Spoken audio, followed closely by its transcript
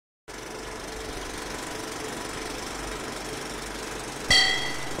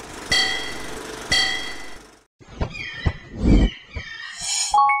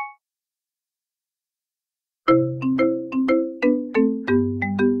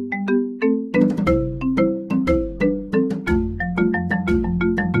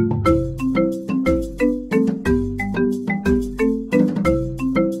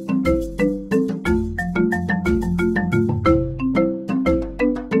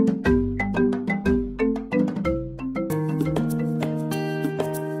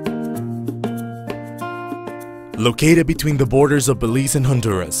Located between the borders of Belize and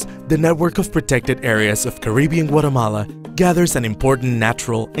Honduras, the network of protected areas of Caribbean Guatemala gathers an important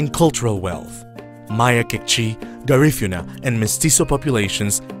natural and cultural wealth. Maya Kekchi, Garifuna, and Mestizo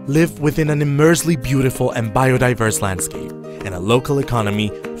populations live within an immensely beautiful and biodiverse landscape and a local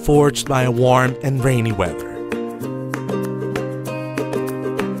economy forged by a warm and rainy weather.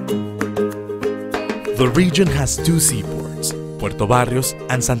 The region has two seaports, Puerto Barrios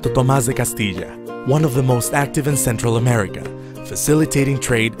and Santo Tomás de Castilla, one of the most active in Central America, facilitating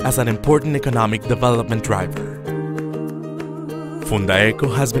trade as an important economic development driver.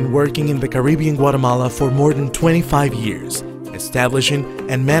 Fundaeco has been working in the Caribbean Guatemala for more than 25 years, establishing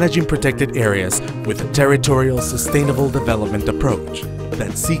and managing protected areas with a territorial sustainable development approach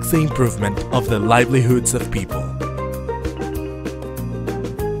that seeks the improvement of the livelihoods of people.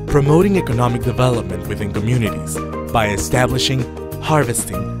 Promoting economic development within communities by establishing,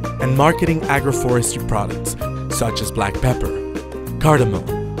 harvesting, and marketing agroforestry products such as black pepper, cardamom,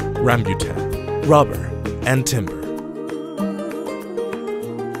 rambutan, rubber, and timber.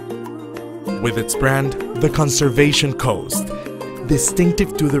 With its brand, The Conservation Coast,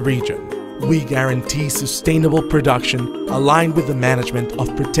 distinctive to the region, we guarantee sustainable production aligned with the management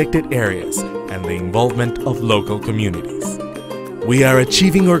of protected areas and the involvement of local communities. We are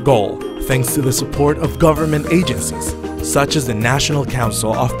achieving our goal thanks to the support of government agencies such as the National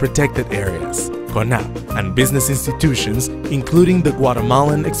Council of Protected Areas, CONAP, and business institutions including the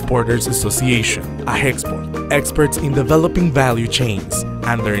Guatemalan Exporters Association, AGEXPORT, experts in developing value chains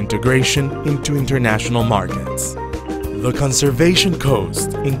and their integration into international markets. The Conservation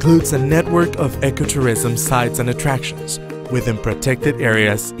Coast includes a network of ecotourism sites and attractions within protected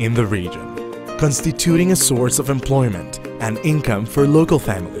areas in the region, constituting a source of employment and income for local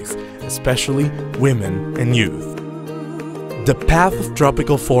families, especially women and youth. The path of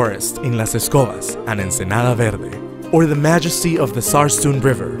tropical forest in Las Escobas and Ensenada Verde, or the majesty of the Sarstún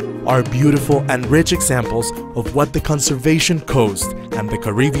River, are beautiful and rich examples of what the Conservation Coast and the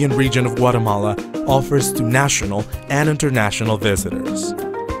Caribbean region of Guatemala offers to national and international visitors.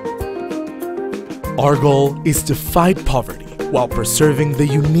 Our goal is to fight poverty while preserving the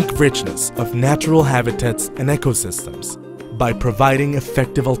unique richness of natural habitats and ecosystems by providing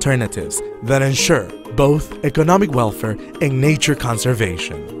effective alternatives that ensure both economic welfare and nature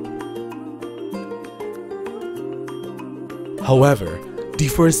conservation. However,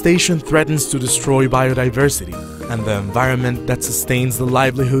 deforestation threatens to destroy biodiversity and the environment that sustains the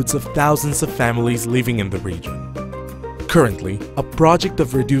livelihoods of thousands of families living in the region. Currently, a project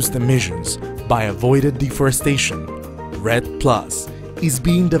of reduced emissions by avoided deforestation, REDD+, is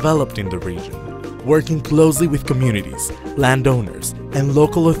being developed in the region, working closely with communities, landowners, and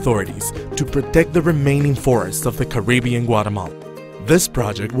local authorities to protect the remaining forests of the Caribbean Guatemala. This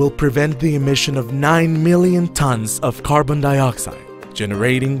project will prevent the emission of 9 million tons of carbon dioxide,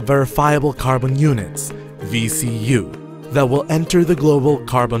 generating verifiable carbon units, VCU, that will enter the global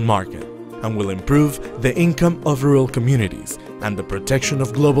carbon market and will improve the income of rural communities and the protection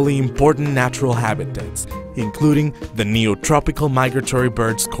of globally important natural habitats, including the Neotropical Migratory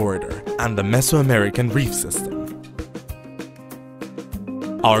Birds Corridor and the Mesoamerican Reef System.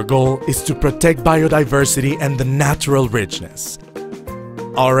 Our goal is to protect biodiversity and the natural richness.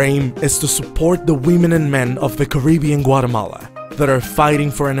 Our aim is to support the women and men of the Caribbean Guatemala that are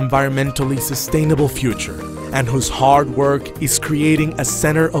fighting for an environmentally sustainable future and whose hard work is creating a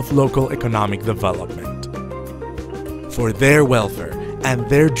center of local economic development. For their welfare and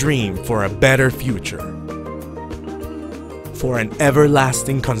their dream for a better future. For an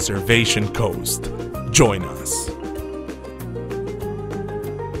everlasting conservation coast, join us.